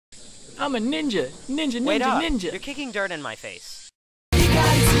I'm a ninja. Ninja, Wait ninja, up. ninja. You're kicking dirt in my face.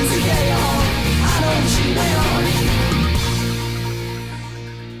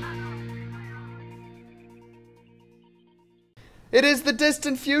 It is the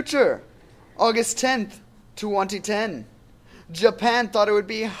distant future. August 10th, 2010. Japan thought it would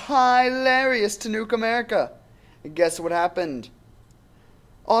be hilarious to nuke America. And guess what happened?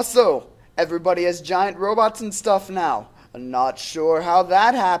 Also, everybody has giant robots and stuff now. I'm not sure how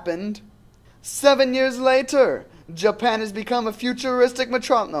that happened. 7 years later, Japan has become a futuristic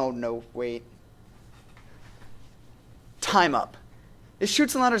no, wait. Time up. Is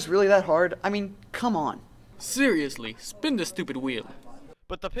Chutes and Ladders really that hard? I mean, come on. Seriously, spin the stupid wheel.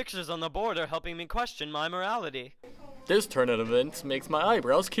 But the pictures on the board are helping me question my morality. This turn of events makes my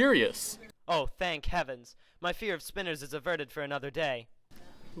eyebrows curious. Oh, thank heavens. My fear of spinners is averted for another day.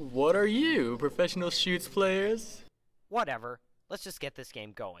 What are you, professional Chutes players? Whatever. Let's just get this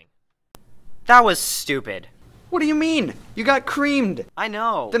game going. That was stupid. What do you mean? You got creamed. I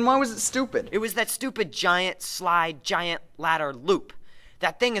know. Then why was it stupid? It was that stupid giant slide, giant ladder loop.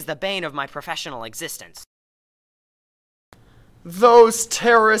 That thing is the bane of my professional existence. Those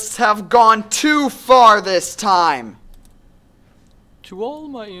terrorists have gone too far this time. To all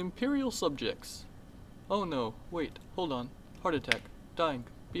my imperial subjects. Oh no, wait, hold on. Heart attack. Dying.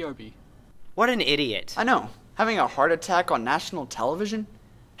 BRB. What an idiot. I know. Having a heart attack on national television?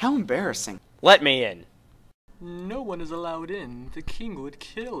 How embarrassing. Let me in. No one is allowed in. The king would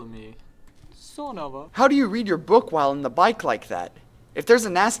kill me. Son of a... How do you read your book while in the bike like that? If there's a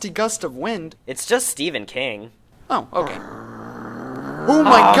nasty gust of wind... It's just Stephen King. Oh, okay. Oh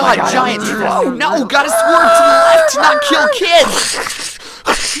my god, giant... Oh no, gotta swerve to the left to not kill kids!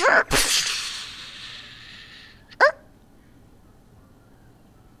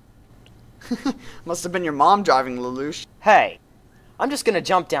 Must have been your mom driving, Lelouch. Hey, I'm just gonna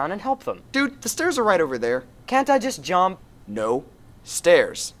jump down and help them. Dude, the stairs are right over there. Can't I just jump? No.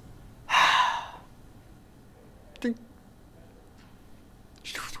 Stairs.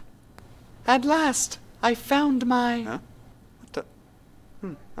 At last, I found my... Huh? What the...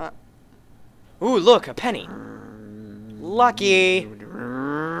 Ooh, look, a penny. Lucky.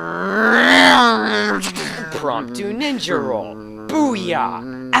 Promptu ninja roll.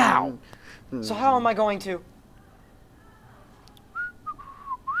 Booyah! Ow! So how am I going to...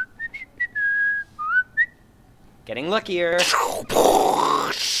 Getting luckier.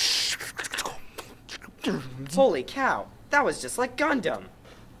 Holy cow, that was just like Gundam.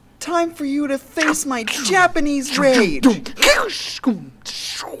 Time for you to face my Japanese rage!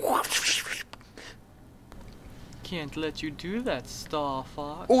 Can't let you do that, Star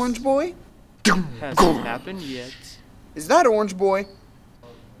Fox. Orange Boy? Hasn't happened yet. Is that Orange Boy?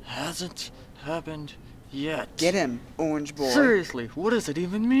 Hasn't happened yet. Get him, Orange Boy. Seriously, what does it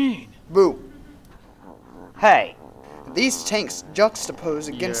even mean? Boo. Hey. These tanks juxtapose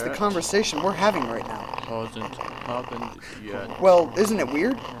against the Yeah. conversation we're having right now. Hasn't happened yet. Well, isn't it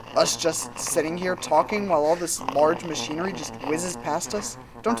weird? Us just sitting here talking while all this large machinery just whizzes past us?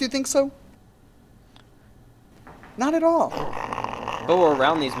 Don't you think so? Not at all. But we're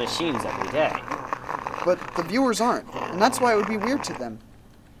around these machines every day. But the viewers aren't, and that's why it would be weird to them.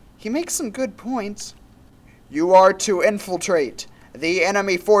 He makes some good points. You are to infiltrate the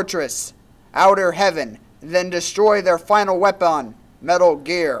enemy fortress, Outer Heaven, then destroy their final weapon, Metal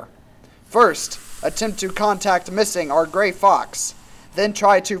Gear. First, attempt to contact missing our Gray Fox, then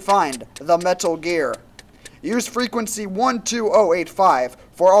try to find the Metal Gear. Use frequency 12085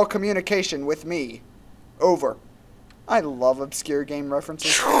 for all communication with me. Over. I love obscure game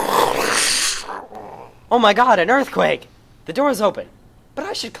references. Oh my god, an earthquake! The door is open, but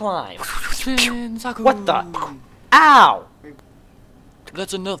I should climb. What the? Ow!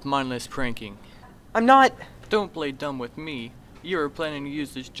 That's enough mindless pranking. I'm not... Don't play dumb with me. You're planning to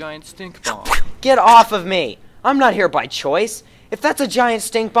use this giant stink bomb. Get off of me! I'm not here by choice. If that's a giant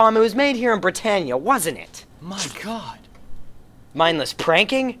stink bomb, it was made here in Britannia, wasn't it? My god. Mindless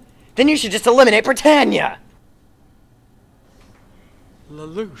pranking? Then you should just eliminate Britannia!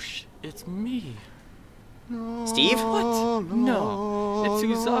 Lelouch, it's me. Steve? What? No, it's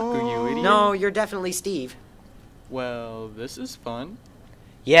Uzaku, you idiot. No, you're definitely Steve. Well, this is fun.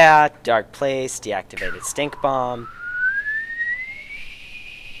 Yeah, dark place, deactivated stink bomb.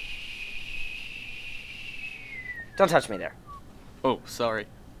 Don't touch me there. Oh, sorry.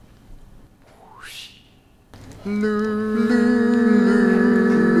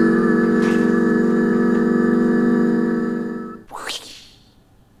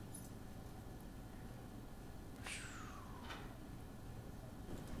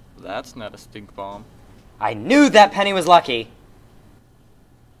 That's not a stink bomb. I knew that penny was lucky.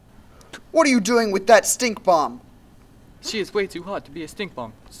 What are you doing with that stink bomb? She is way too hot to be a stink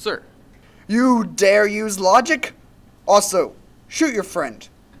bomb, sir. You dare use logic? Also, shoot your friend.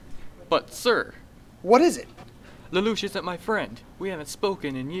 But, sir, What is it? Lelouch isn't my friend. We haven't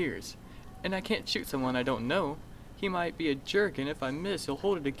spoken in years. And I can't shoot someone I don't know. He might be a jerk, and if I miss, he'll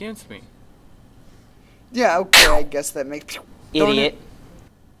hold it against me. Yeah, okay, I guess that makes... Idiot.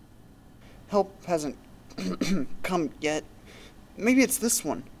 Help hasn't come yet. Maybe it's this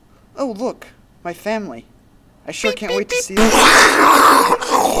one. Oh, look, my family. I sure can't wait to see this.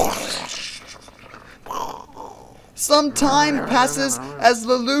 Some time passes as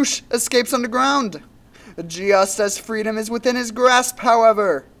Lelouch escapes underground. Just as freedom is within his grasp,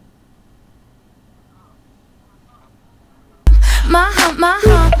 however.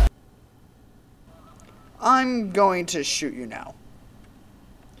 I'm going to shoot you now.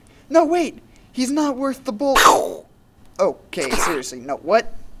 No, wait. He's not worth the bullet. Okay, seriously. No,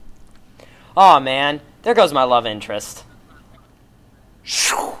 what? Aw, man. There goes my love interest.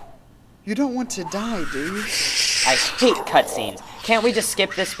 You don't want to die, do you? I hate cutscenes. Can't we just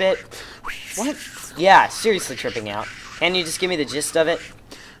skip this bit? What? Yeah, seriously tripping out. Can you just give me the gist of it?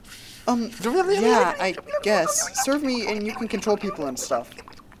 Yeah, I guess. Serve me and you can control people and stuff.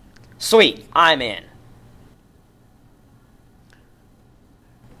 Sweet, I'm in.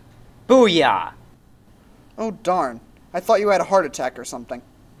 Booyah! Oh, darn. I thought you had a heart attack or something.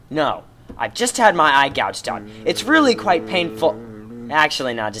 No, I've just had my eye gouged out. It's really quite painful.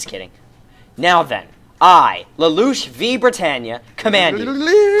 Actually, no, just kidding. Now then, I, Lelouch v. Britannia, command you.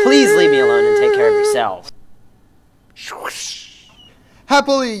 Please leave me alone and take care of yourselves.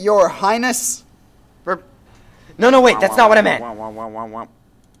 Happily, your highness. No, wait, that's not what I meant.